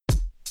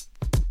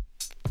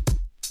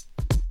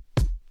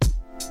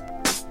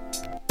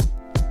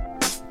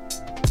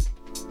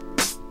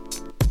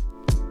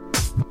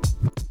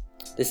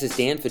This is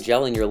Dan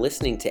Fagel, and you're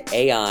listening to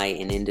AI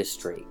in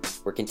Industry.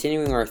 We're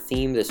continuing our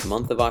theme this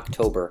month of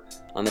October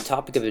on the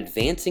topic of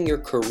advancing your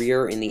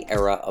career in the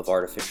era of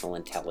artificial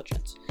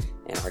intelligence.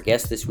 And our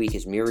guest this week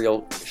is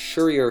Muriel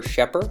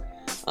Schurrier-Schepper,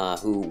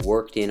 who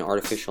worked in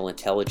artificial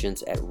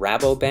intelligence at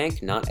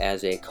Rabobank, not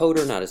as a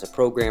coder, not as a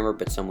programmer,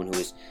 but someone who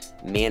is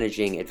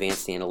managing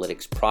advanced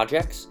analytics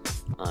projects.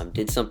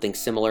 Did something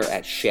similar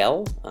at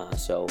Shell,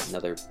 so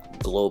another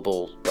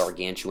global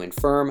gargantuan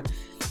firm,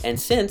 and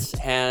since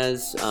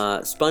has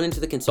spun into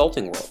the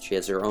consulting world. She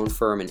has her own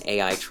firm in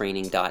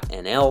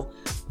AItraining.nl,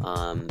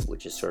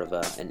 which is sort of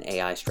an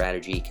AI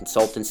strategy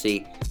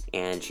consultancy,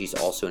 and she's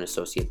also an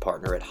associate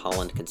partner at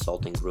Holland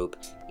Consulting Group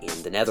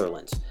in the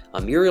Netherlands.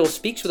 Muriel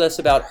speaks with us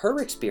about her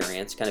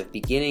experience kind of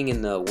beginning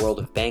in the world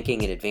of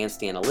banking and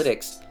advanced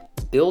analytics,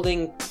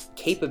 building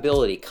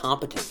capability,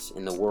 competence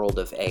in the world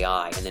of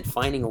AI, and then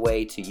finding a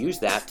way to use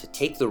that to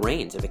take the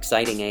reins of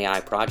exciting AI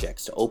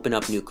projects, to open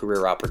up new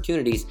career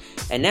opportunities.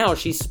 And now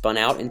she's spun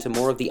out into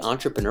more of the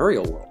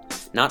entrepreneurial world.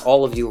 Not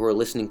all of you who are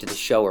listening to the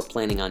show are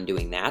planning on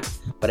doing that,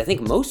 but I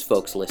think most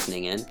folks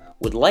listening in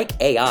would like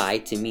AI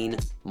to mean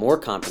more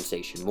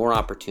compensation, more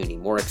opportunity,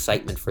 more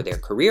excitement for their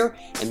career.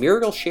 And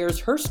Muriel shares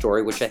her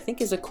story, which I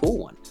think is a cool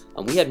one.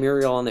 We had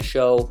Muriel on the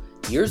show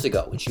years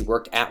ago when she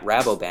worked at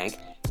Rabobank,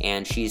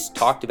 and she's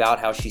talked about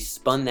how she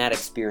spun that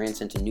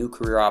experience into new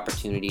career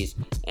opportunities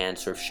and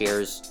sort of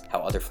shares how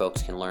other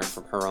folks can learn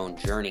from her own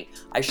journey.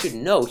 I should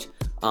note,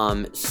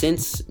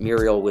 since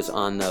Muriel was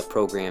on the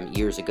program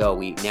years ago,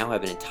 we now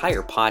have an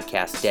entire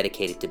podcast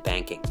dedicated to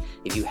banking.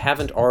 If you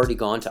haven't already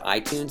gone to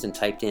iTunes and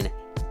typed in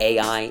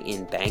AI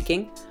in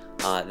banking,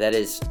 that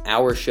is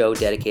our show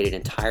dedicated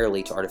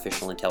entirely to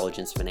artificial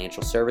intelligence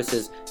financial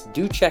services.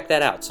 Do check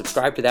that out.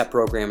 Subscribe to that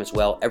program as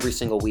well. Every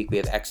single week we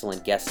have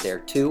excellent guests there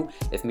too.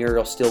 If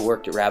Muriel still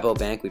worked at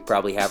Rabobank, we'd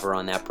probably have her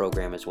on that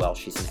program as well.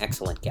 She's an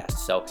excellent guest.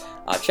 So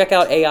check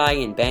out AI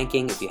in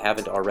banking if you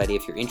haven't already,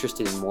 if you're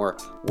interested in more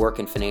work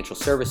in financial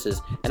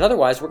services. And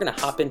otherwise, we're going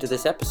to hop into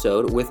this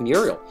episode with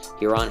Muriel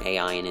here on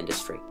AI in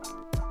Industry.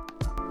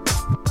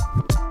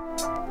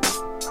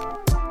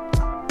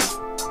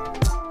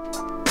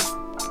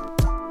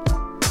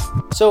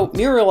 So,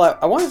 Muriel,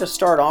 I wanted to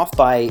start off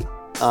by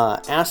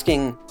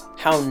asking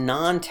how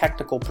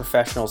non-technical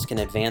professionals can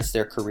advance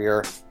their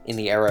career in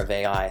the era of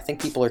AI. I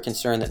think people are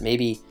concerned that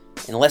maybe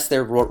unless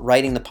they're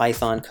writing the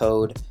Python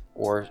code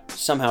or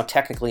somehow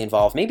technically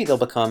involved, maybe they'll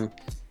become,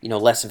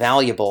 less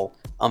valuable.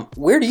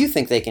 Where do you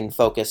think they can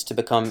focus to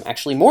become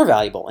actually more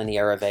valuable in the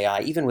era of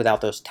AI, even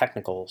without those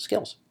technical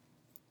skills?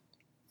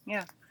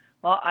 Yeah.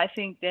 Well, I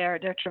think they're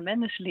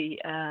tremendously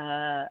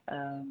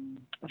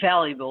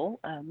valuable,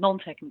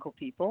 non-technical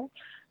people.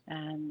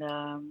 And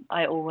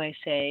I always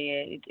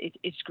say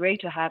it's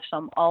great to have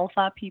some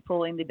alpha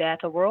people in the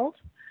beta world.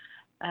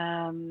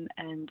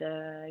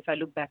 If I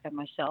look back at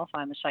myself,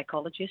 I'm a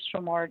psychologist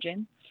from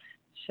origin.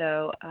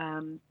 So,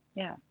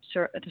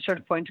 at a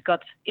certain point,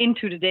 got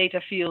into the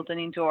data field and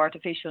into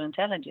artificial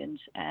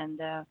intelligence.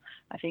 And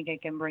I think I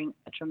can bring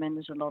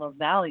a lot of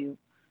value.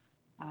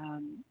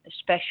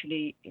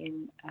 Especially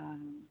in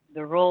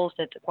the roles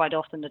that quite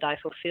often that I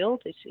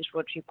fulfilled. This is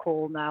what you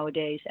call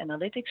nowadays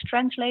analytics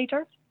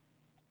translator.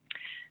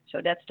 So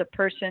that's the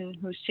person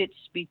who sits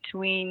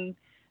between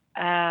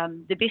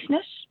the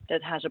business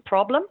that has a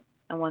problem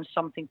and wants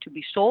something to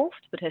be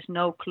solved, but has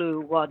no clue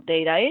what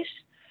data is.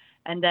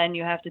 And then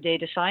you have the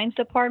data science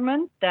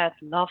department that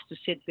loves to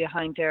sit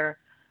behind their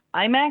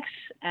IMAX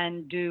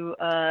and do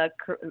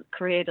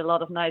create a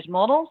lot of nice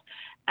models.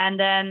 And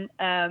then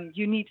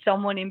you need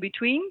someone in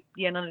between,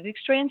 the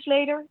analytics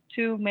translator,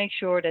 to make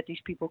sure that these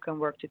people can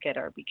work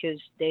together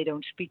because they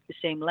don't speak the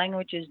same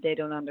languages, they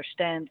don't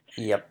understand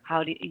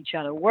how each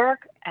other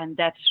work, and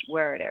that's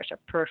where there's a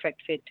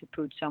perfect fit to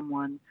put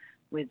someone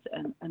with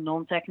a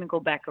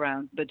non-technical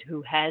background, but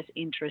who has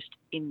interest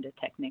in the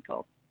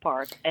technical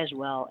part as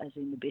well as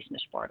in the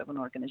business part of an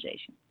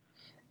organization.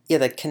 Yeah,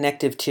 that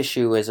connective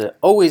tissue is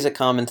always a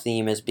common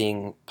theme as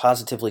being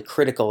positively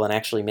critical in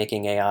actually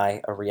making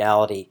AI a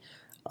reality.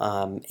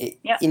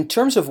 In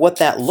terms of what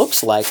that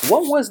looks like,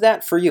 what was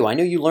that for you? I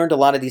know you learned a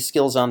lot of these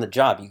skills on the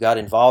job. You got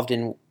involved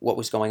in what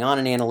was going on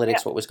in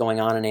analytics, what was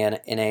going on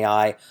in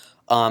AI.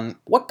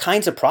 What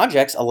kinds of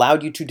projects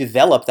allowed you to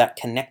develop that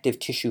connective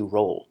tissue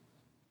role?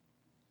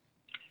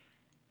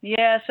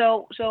 Yeah,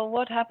 so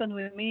what happened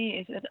with me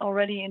is that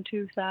already in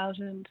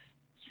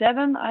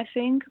 2007, I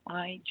think,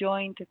 I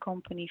joined the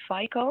company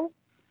FICO.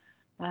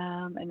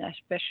 And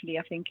especially,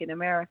 I think, in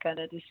America,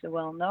 that is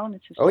well known.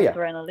 It's a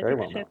software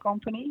analytics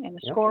company and a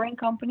scoring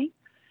company.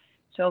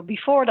 So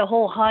before the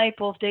whole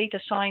hype of data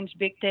science,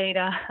 big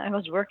data, I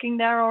was working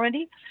there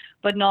already,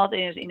 but not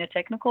in a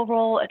technical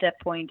role. At that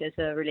point, as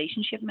a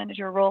relationship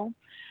manager role.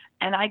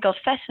 And I got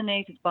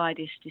fascinated by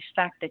this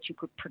fact that you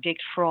could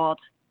predict fraud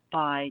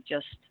by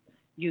just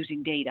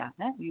using data,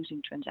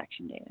 using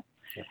transaction data.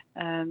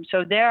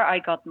 So there I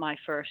got my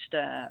first,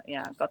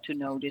 got to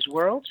know this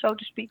world, so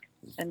to speak.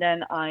 And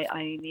then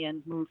I in the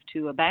end moved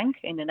to a bank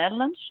in the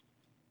Netherlands.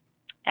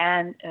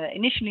 And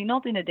initially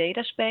not in the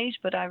data space,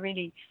 but I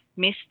really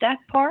missed that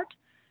part.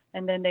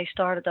 And then they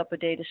started up a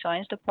data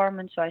science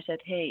department. So I said,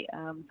 hey,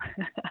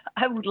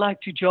 I would like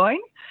to join.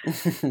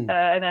 And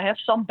I have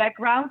some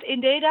background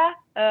in data.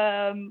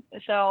 And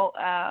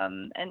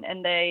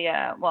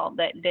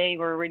they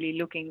were really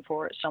looking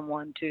for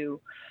someone to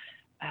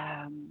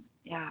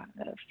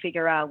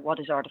figure out what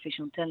is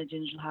artificial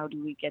intelligence and how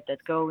do we get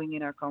that going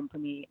in our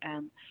company.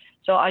 And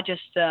so I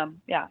just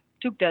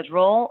took that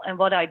role. And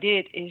what I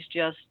did is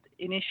just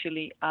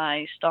initially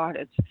I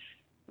started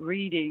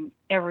reading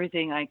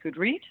everything I could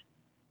read,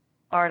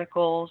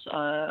 articles,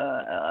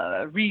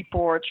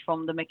 reports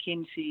from the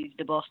McKinseys,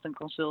 the Boston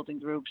Consulting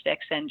Groups, the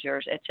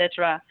Accentures,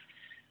 etc.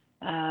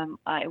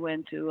 I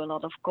went to a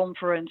lot of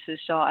conferences,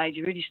 so I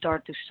really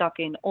started to suck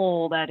in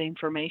all that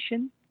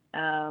information,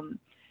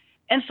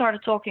 and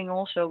started talking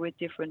also with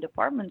different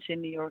departments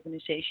in the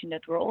organization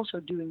that were also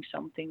doing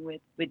something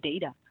with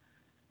data,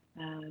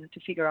 to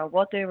figure out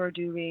what they were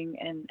doing,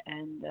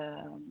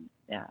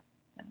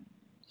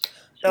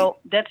 so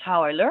that's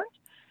how I learned.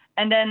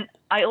 And then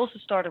I also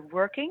started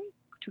working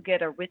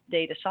together with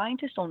data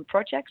scientists on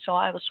projects. So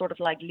I was sort of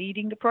like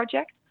leading the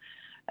project,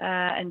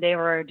 and they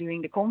were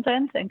doing the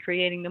content and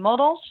creating the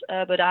models.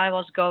 But I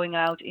was going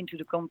out into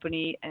the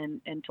company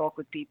and talk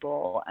with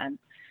people and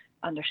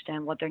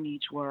understand what their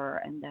needs were,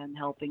 and then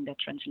helping that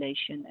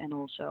translation, and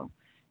also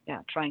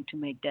trying to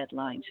make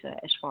deadlines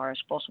as far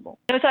as possible.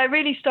 Because I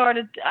really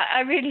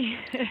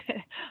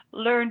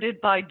learned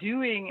it by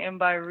doing and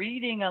by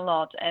reading a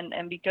lot,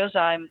 and because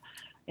I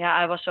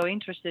was so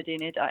interested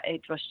in it,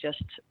 it was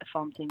just a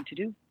fun thing to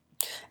do.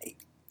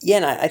 Yeah,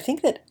 and I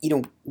think that,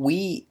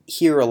 we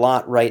hear a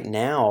lot right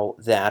now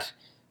that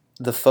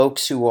the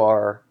folks who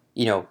are,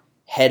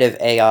 head of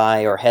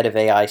AI or head of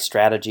AI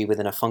strategy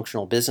within a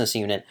functional business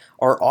unit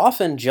are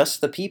often just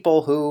the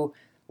people who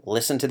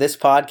listen to this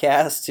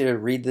podcast, to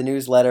read the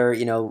newsletter,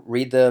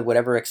 read the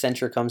whatever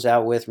Accenture comes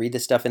out with, read the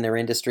stuff in their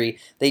industry.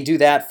 They do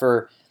that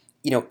for,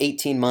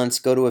 18 months,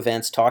 go to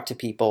events, talk to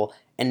people,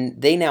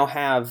 and they now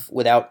have,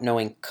 without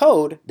knowing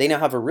code, they now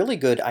have a really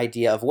good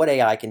idea of what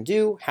AI can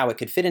do, how it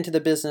could fit into the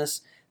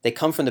business. They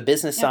come from the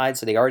business side,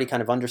 so they already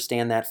kind of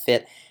understand that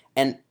fit.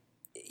 And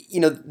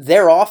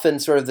they're often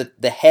sort of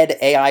the head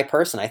AI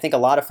person. I think a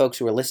lot of folks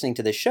who are listening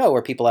to this show,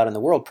 or people out in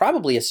the world,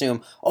 probably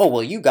assume, oh,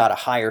 well, you got to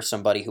hire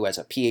somebody who has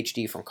a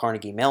PhD from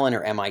Carnegie Mellon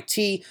or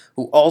MIT,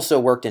 who also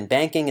worked in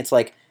banking. It's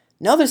like,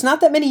 no, there's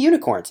not that many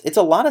unicorns. It's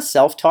a lot of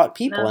self-taught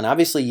people. No. And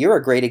obviously you're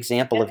a great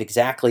example of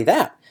exactly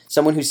that.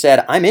 Someone who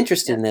said, I'm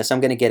interested in this,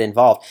 I'm going to get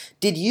involved.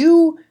 Did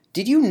you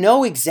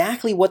know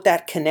exactly what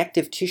that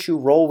connective tissue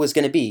role was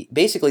going to be?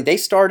 Basically, they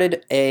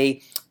started a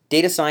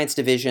data science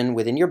division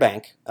within your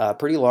bank, a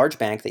pretty large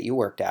bank that you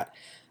worked at,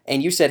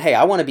 and you said, hey,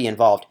 I want to be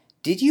involved.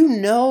 Did you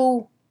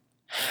know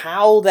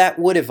how that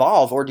would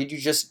evolve, or did you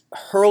just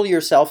hurl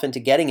yourself into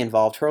getting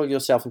involved, hurl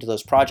yourself into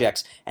those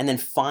projects, and then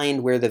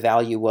find where the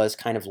value was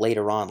kind of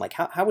later on? Like,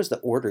 how was the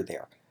order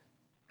there?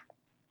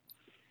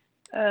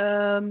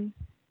 I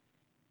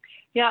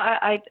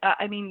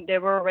mean, they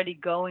were already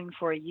going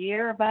for a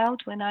year about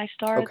when I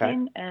started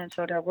in, and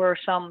so there were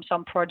some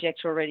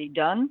projects already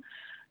done.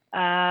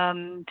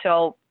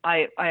 So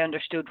I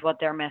understood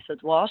what their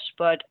method was,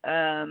 but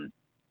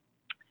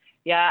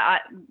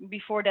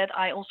before that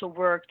I also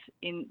worked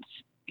in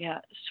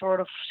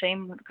sort of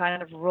same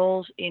kind of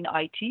roles in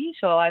IT.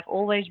 So I've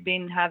always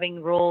been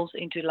having roles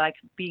into like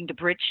being the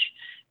bridge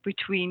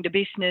between the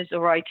business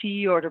or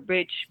IT, or the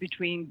bridge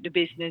between the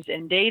business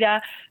and data.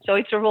 So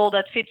it's a role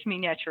that fits me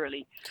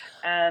naturally,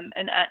 and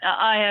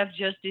I have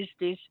just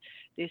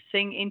this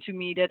thing into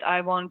me that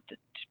I want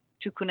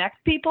to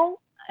connect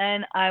people.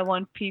 And I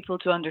want people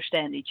to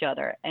understand each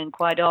other. And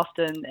quite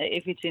often,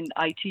 if it's in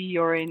IT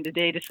or in the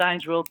data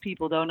science world,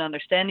 people don't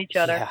understand each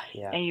other.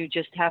 And you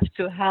just have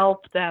to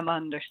help them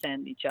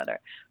understand each other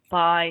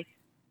by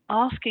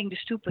asking the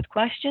stupid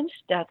questions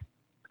that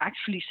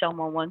actually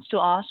someone wants to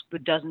ask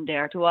but doesn't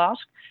dare to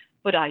ask.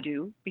 But I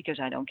do, because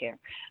I don't care.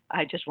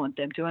 I just want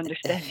them to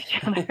understand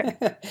each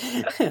other.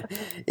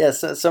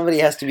 Yes, somebody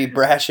has to be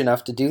brash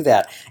enough to do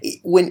that.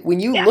 When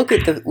you look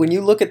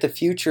at the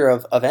future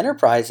of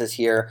enterprises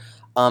here,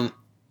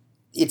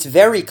 it's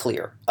very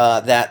clear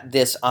that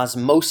this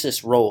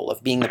osmosis role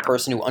of being the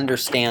person who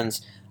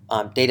understands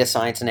data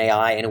science and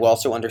AI, and who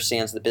also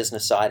understands the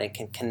business side and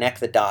can connect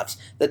the dots,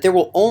 that there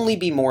will only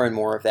be more and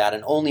more of that,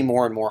 and only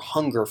more and more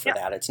hunger for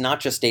that. It's not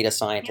just data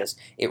scientists.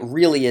 It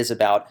really is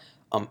about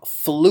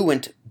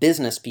fluent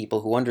business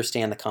people who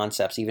understand the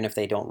concepts, even if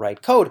they don't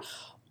write code.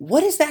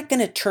 What is that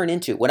going to turn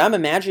into? What I'm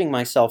imagining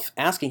myself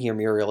asking here,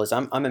 Muriel, is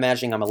I'm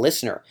imagining I'm a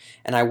listener,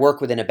 and I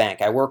work within a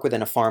bank, I work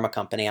within a pharma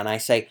company, and I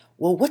say,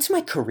 well, what's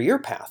my career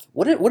path?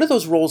 What do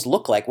those roles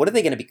look like? What are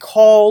they going to be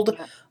called?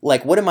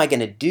 Like, what am I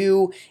going to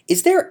do?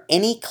 Is there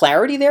any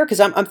clarity there? Because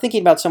I'm thinking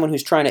about someone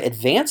who's trying to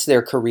advance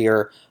their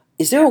career.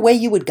 Is there a way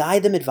you would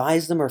guide them,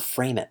 advise them, or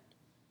frame it?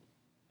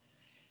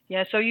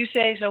 Yeah, so you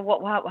say, so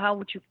how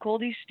would you call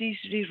these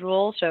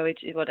roles? So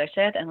it's what I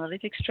said,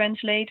 analytics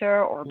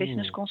translator or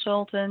business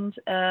consultant.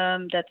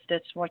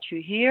 That's what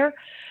you hear.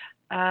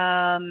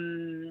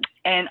 And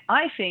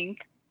I think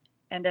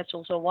and that's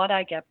also what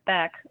I get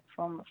back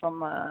from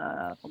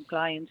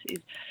clients, is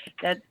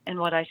that, and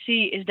what I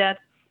see is that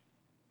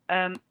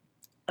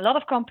a lot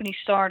of companies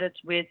started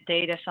with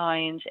data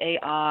science,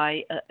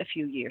 AI a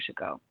few years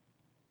ago,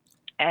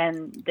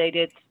 and they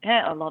did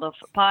a lot of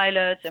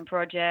pilots and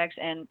projects.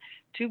 And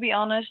to be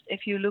honest,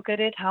 if you look at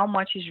it, how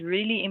much is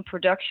really in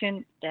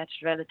production, that's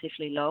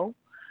relatively low.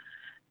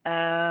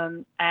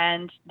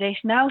 And they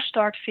now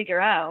start to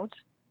figure out,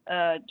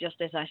 just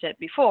as I said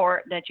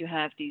before, that you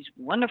have these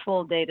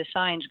wonderful data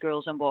science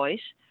girls and boys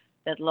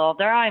that love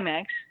their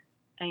IMAX,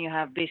 and you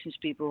have business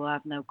people who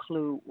have no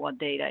clue what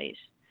data is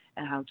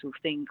and how to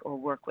think or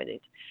work with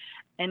it.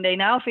 And they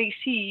now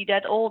see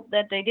that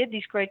they did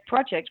these great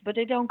projects, but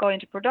they don't go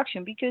into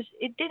production because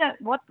it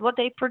didn't, what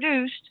they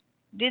produced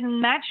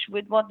didn't match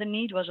with what the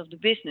need was of the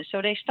business.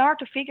 So they start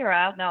to figure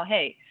out now,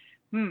 hey,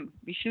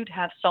 we should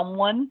have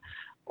someone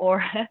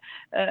or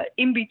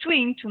in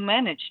between to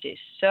manage this.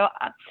 So,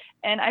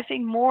 and I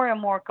think more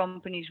and more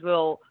companies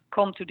will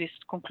come to this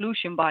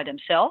conclusion by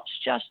themselves,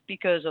 just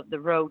because of the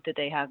road that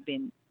they have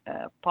been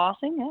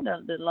passing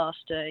the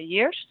last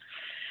years.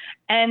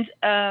 And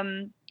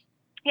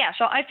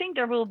so I think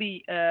there will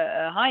be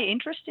a high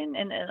interest in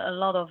and a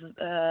lot of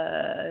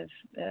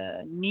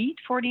need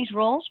for these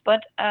roles.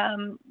 But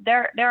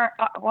there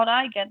what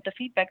I get, the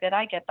feedback that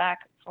I get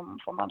back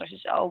from others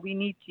is, oh, we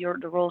need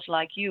the roles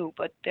like you,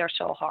 but they're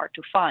so hard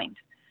to find,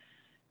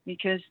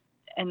 because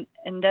and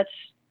that's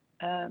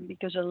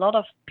because a lot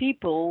of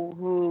people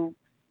who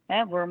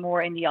were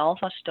more in the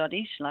alpha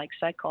studies like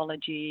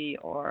psychology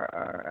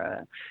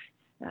or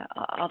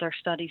other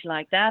studies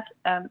like that,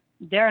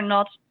 they're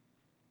not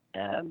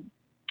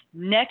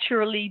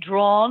naturally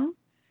drawn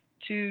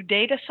to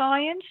data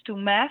science, to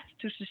math,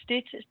 to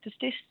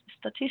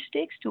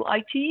statistics, to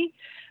IT.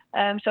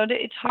 So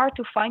it's hard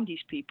to find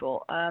these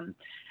people.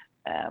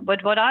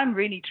 But what I'm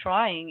really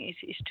trying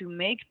is to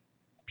make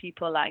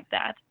people like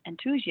that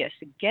enthusiasts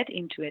to get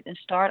into it and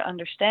start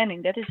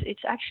understanding that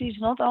it's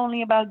not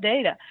only about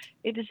data.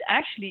 It is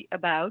actually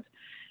about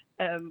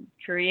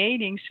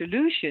creating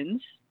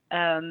solutions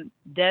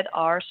that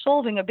are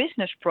solving a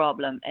business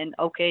problem. And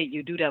okay,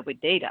 you do that with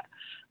data,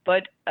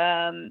 but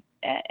and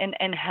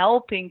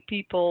helping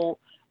people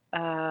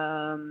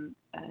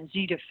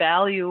see the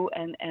value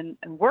and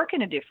work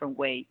in a different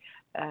way.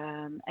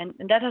 And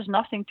that has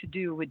nothing to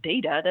do with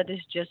data. That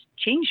is just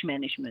change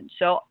management.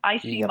 So I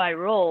see my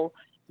role.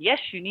 Yes,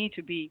 you need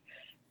to be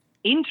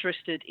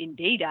interested in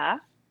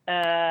data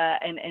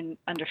and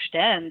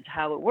understand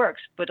how it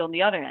works. But on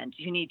the other hand,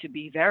 you need to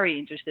be very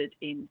interested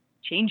in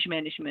change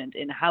management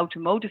and how to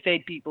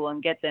motivate people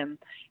and get them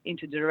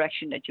into the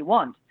direction that you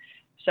want.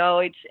 So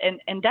it's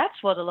and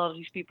that's what a lot of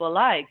these people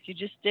like.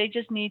 They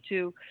just need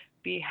to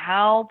be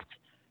helped.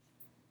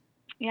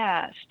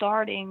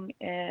 Starting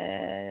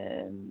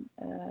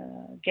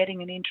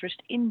getting an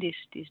interest in this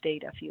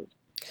data field,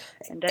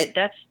 and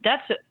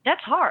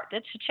that's hard.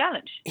 That's a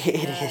challenge.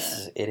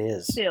 It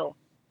is Still,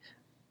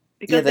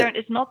 because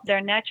it's not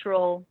their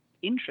natural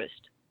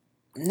interest.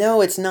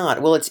 No, it's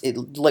not. Well, it's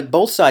like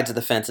both sides of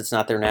the fence. It's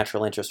not their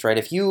natural interest, right?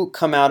 If you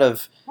come out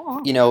of,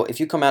 if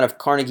you come out of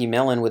Carnegie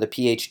Mellon with a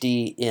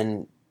PhD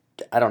in,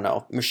 I don't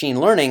know,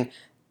 machine learning,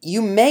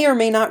 you may or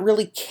may not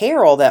really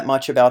care all that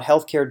much about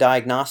healthcare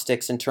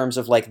diagnostics in terms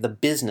of like the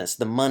business,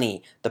 the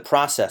money, the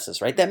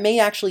processes, right? That may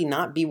actually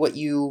not be what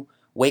you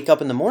wake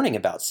up in the morning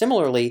about.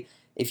 Similarly,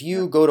 if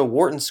you go to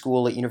Wharton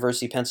School at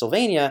University of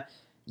Pennsylvania,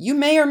 you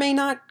may or may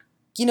not,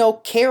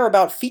 care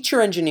about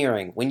feature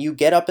engineering when you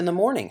get up in the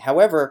morning.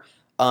 However,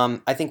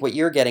 I think what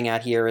you're getting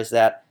at here is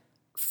that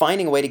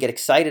finding a way to get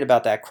excited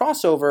about that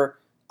crossover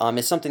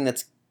is something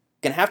that's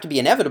going to have to be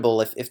inevitable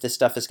if this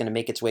stuff is going to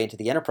make its way into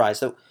the enterprise.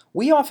 So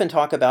we often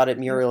talk about it,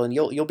 Muriel, and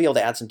you'll be able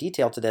to add some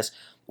detail to this.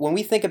 When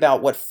we think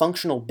about what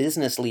functional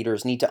business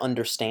leaders need to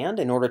understand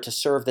in order to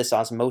serve this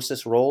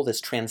osmosis role,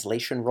 this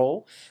translation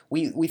role,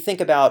 we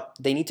think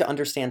about they need to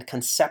understand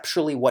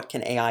conceptually what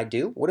can AI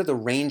do, what are the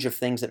range of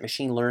things that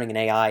machine learning and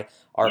AI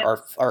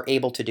are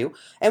able to do.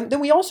 And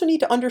then we also need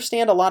to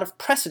understand a lot of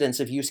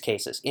precedents of use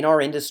cases in our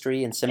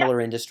industry and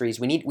similar industries.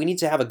 We need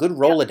to have a good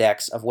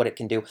Rolodex of what it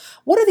can do.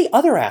 What are the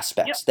other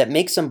aspects that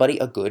make somebody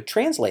a good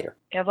translator?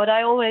 Yeah, what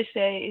I always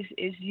say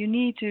is you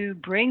need to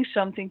bring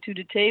something to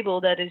the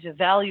table that is a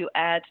value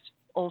add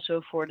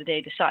also for the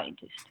data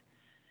scientist.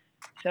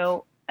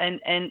 So and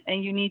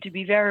you need to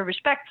be very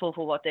respectful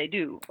for what they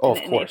do. Oh,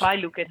 and if I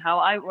look at how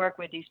I work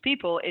with these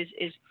people, is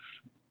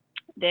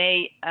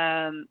they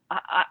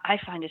I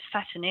find it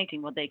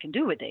fascinating what they can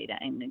do with data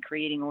and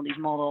creating all these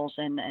models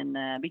and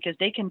because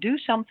they can do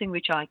something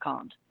which I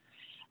can't,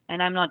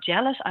 and I'm not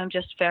jealous. I'm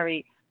just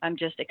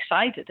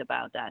excited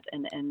about that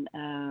and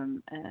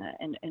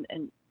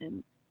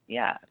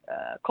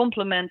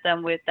compliment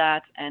them with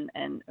that and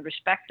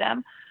respect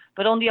them.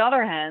 But on the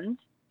other hand,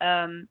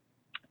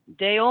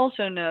 they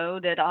also know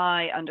that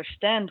I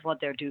understand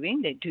what they're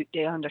doing.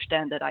 They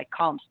understand that I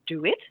can't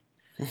do it.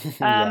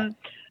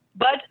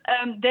 But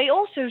they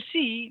also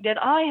see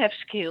that I have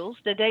skills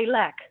that they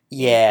lack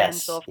in the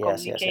sense Yes, of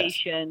yes, yes,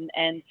 yes. communication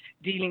and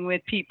dealing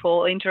with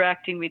people,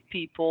 interacting with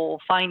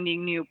people,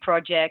 finding new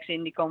projects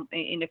in the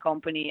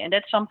company, and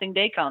that's something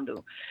they can't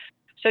do.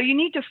 So you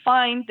need to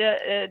find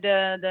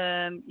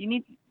the you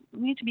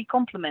need to be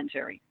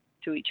complementary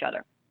to each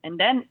other. And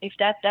then if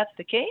that's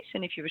the case,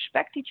 and if you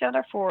respect each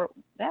other for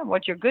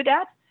what you're good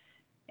at,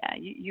 yeah,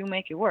 you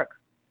make it work.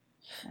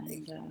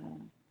 And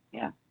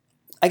yeah.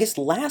 I guess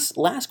last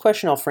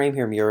question I'll frame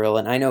here, Muriel,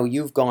 and I know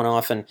you've gone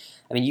off and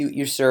I mean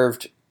you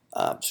served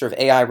sort of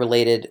AI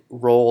related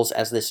roles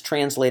as this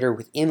translator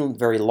within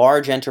very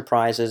large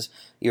enterprises.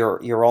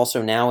 You're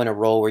also now in a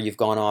role where you've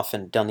gone off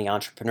and done the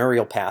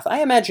entrepreneurial path.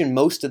 I imagine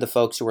most of the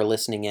folks who are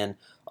listening in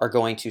are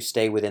going to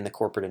stay within the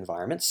corporate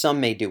environment. Some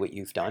may do what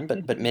you've done,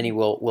 but many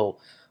will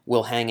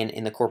hang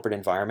in the corporate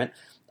environment.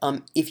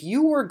 If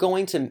you were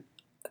going to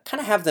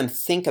kind of have them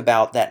think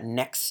about that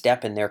next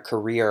step in their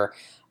career.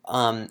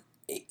 Um,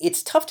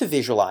 it's tough to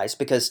visualize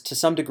because to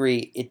some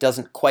degree it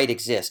doesn't quite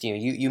exist.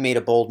 You made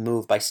a bold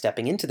move by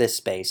stepping into this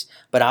space,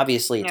 but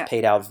obviously Yeah.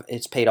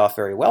 it's paid off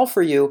very well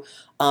for you.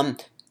 Um,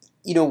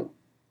 you know,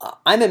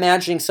 I'm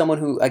imagining someone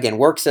who again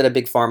works at a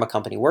big pharma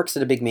company, works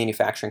at a big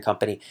manufacturing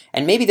company,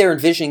 and maybe they're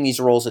envisioning these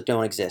roles that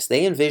don't exist.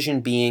 They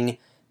envision being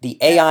the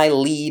Yeah. AI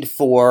lead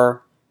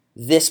for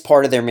this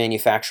part of their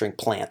manufacturing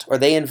plant, or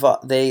they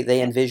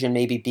Yeah. envision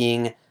maybe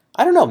being,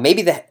 I don't know,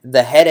 maybe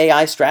the head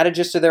AI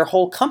strategist of their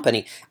whole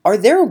company. Are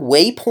there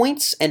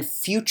waypoints and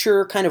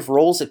future kind of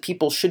roles that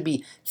people should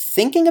be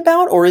thinking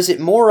about, or is it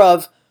more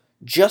of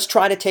just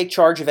try to take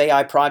charge of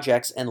AI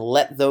projects and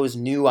let those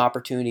new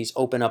opportunities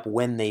open up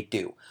when they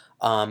do?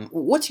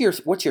 What's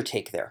your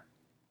take there?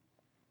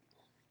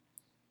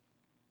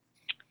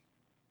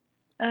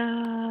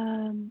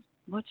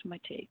 What's my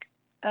take?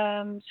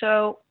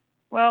 So,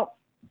 well,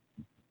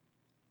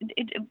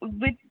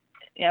 with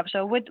yeah.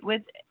 So with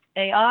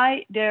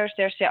AI, there's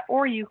yeah,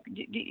 or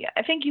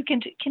I think you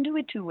can do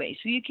it two ways.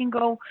 So you can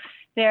go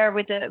there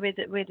with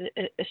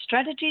a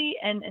strategy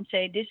and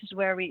say this is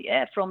where we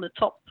from the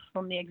top,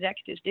 from the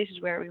executives, this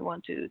is where we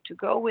want to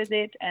go with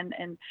it, and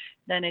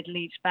then it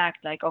leads back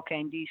like, okay,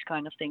 and these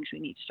kind of things we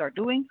need to start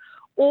doing.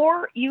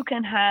 Or you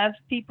can have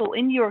people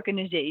in the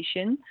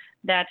organization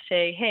that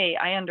say, hey,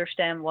 I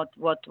understand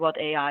what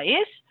AI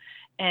is,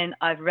 and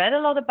I've read a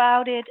lot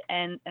about it,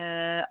 and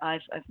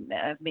I've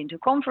been to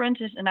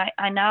conferences, and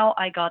I now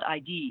I got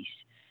ideas,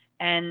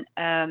 and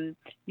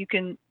you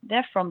can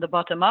there from the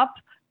bottom up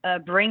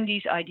bring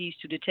these ideas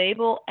to the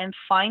table and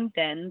find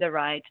then the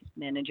right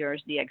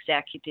managers, the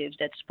executives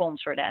that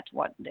sponsor that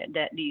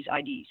these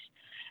ideas.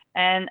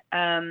 And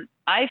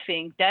I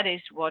think that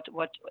is what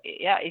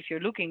yeah, if you're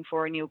looking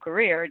for a new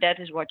career, that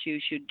is what you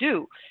should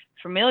do.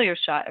 Familiarize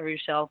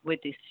yourself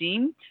with this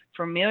theme,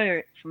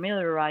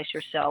 familiarize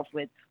yourself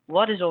with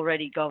what is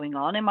already going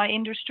on in my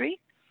industry.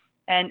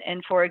 And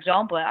for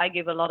example, I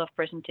give a lot of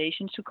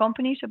presentations to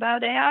companies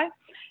about AI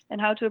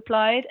and how to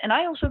apply it. And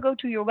I also go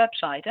to your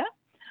website,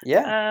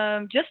 Yeah.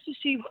 just to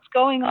see what's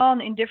going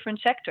on in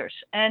different sectors.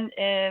 And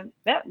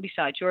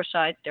besides your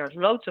site, there's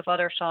loads of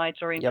other sites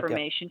or Yep. Yep.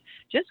 information.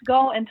 Just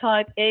go and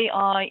type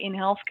AI in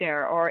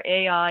healthcare or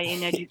AI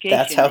in That's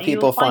education, how and you'll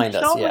people find find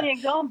us. so Yeah. many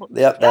examples.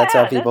 Yep. Yeah, That's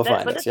how yeah, people that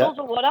find but us. that's Yep.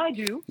 also what I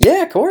do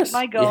Yeah. Of if course.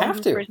 I You go and have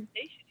do to.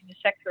 presentations in a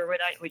sector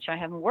which I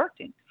haven't worked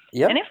in.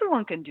 And Yep.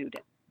 everyone can do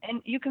that.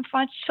 And you can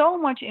find so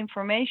much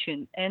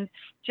information and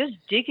just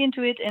dig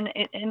into it.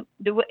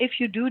 If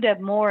you do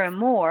that more and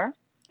more,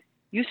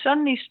 you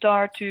suddenly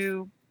start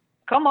to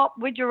come up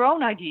with your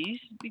own ideas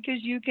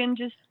because you can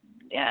just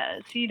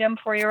see them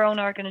for your own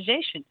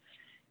organization.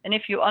 And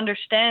if you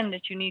understand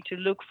that you need to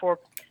look for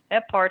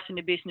parts in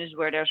the business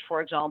where there's,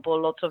 for example,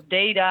 lots of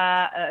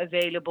data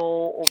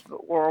available,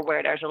 or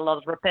where there's a lot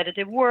of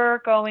repetitive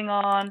work going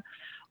on,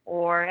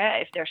 or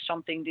if there's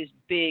something this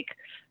big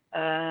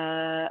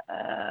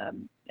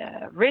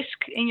risk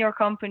in your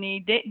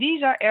company,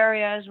 these are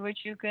areas which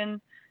you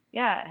can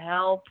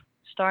help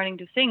starting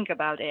to think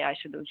about AI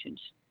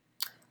solutions.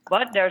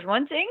 But there's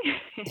one thing: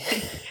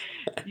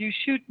 you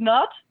should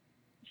not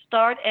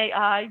start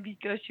AI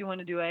because you want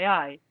to do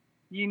AI.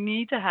 You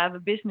need to have a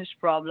business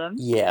problem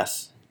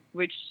Yes.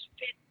 which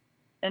fits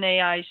an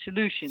AI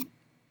solution.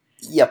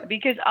 Yep.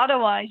 Because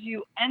otherwise,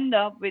 you end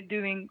up with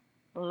doing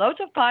loads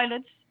of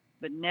pilots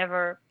but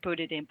never put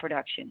it in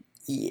production.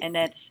 Ye- And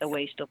that's a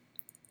waste of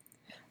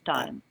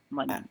uh, time,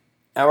 money.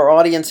 Our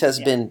audience has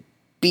Yeah. been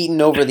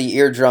beaten over the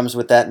eardrums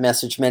with that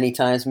message many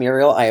times,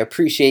 Muriel. I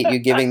appreciate you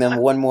giving them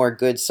one more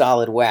good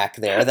solid whack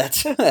there.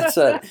 That's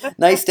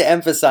nice to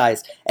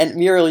emphasize. And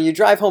Muriel, you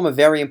drive home a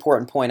very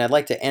important point. I'd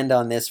like to end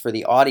on this for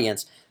the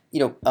audience.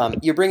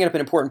 You're bringing up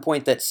an important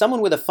point that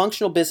someone with a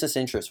functional business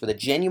interest, with a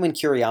genuine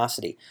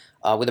curiosity,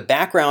 with a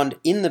background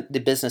in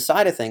the business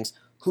side of things,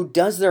 who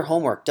does their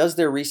homework, does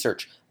their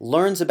research,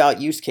 learns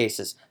about use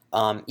cases,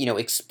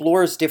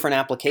 explores different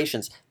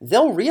applications,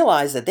 they'll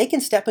realize that they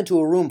can step into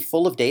a room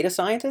full of data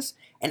scientists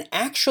and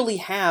actually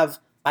have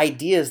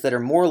ideas that are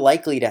more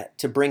likely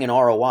to bring an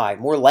ROI,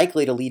 more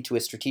likely to lead to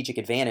a strategic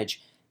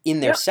advantage in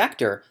their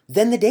sector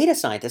than the data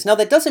scientists. Now,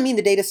 that doesn't mean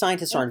the data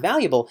scientists aren't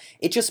valuable.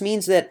 It just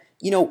means that,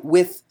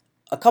 with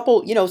a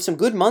couple, some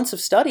good months of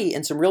study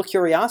and some real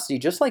curiosity,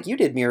 just like you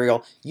did,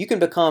 Muriel, you can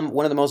become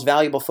one of the most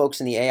valuable folks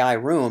in the AI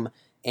room.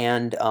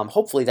 And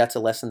hopefully that's a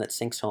lesson that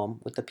sinks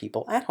home with the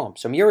people at home.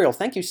 So Muriel,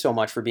 thank you so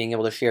much for being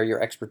able to share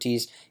your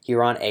expertise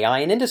here on AI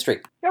in Industry.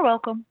 You're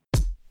welcome.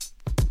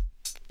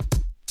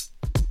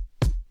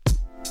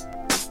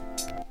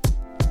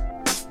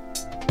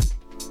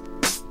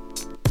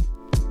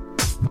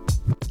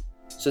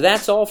 So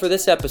that's all for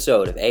this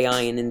episode of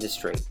AI in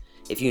Industry.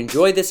 If you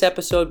enjoyed this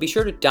episode, be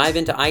sure to dive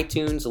into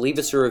iTunes, leave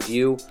us a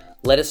review,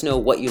 let us know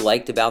what you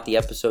liked about the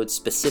episode,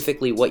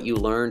 specifically what you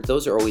learned.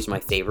 Those are always my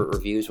favorite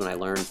reviews, when I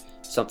learn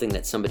something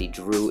that somebody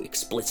drew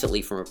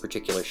explicitly from a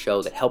particular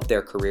show that helped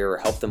their career or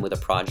helped them with a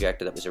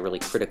project, or that was a really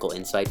critical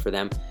insight for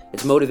them.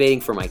 It's motivating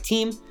for my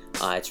team.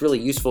 It's really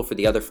useful for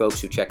the other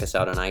folks who check us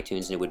out on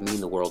iTunes, and it would mean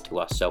the world to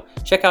us. So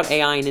check out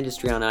AI in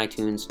Industry on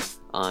iTunes,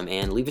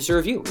 and leave us a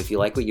review if you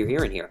like what you're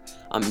hearing here.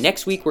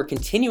 Next week, we're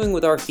continuing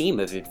with our theme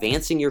of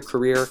advancing your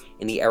career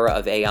in the era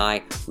of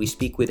AI. We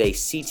speak with a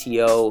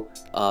CTO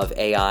of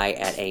AI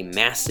at a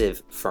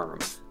massive firm,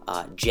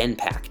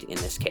 Genpact in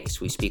this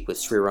case. We speak with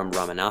Sriram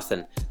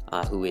Ramanathan,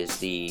 who is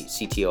the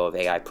CTO of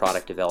AI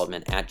product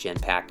development at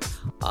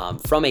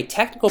Genpact. From a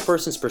technical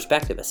person's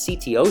perspective, a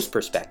CTO's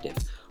perspective,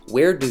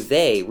 where do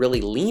they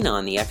really lean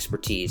on the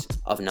expertise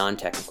of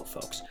non-technical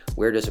folks?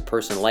 Where does a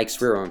person like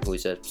Sriram,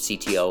 who's a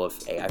CTO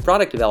of AI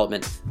product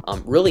development,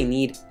 really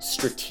need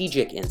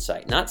strategic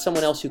insight? Not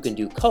someone else who can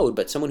do code,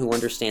 but someone who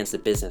understands the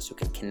business, who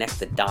can connect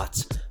the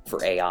dots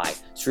for AI.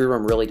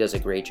 Sriram really does a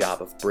great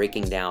job of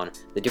breaking down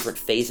the different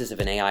phases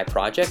of an AI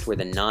project where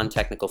the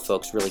non-technical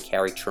folks really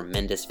carry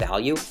tremendous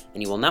value,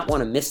 and you will not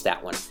want to miss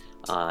that one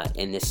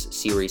in this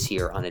series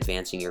here on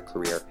advancing your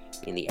career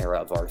in the era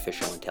of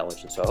artificial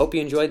intelligence. So I hope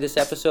you enjoyed this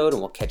episode,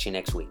 and we'll catch you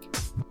next week.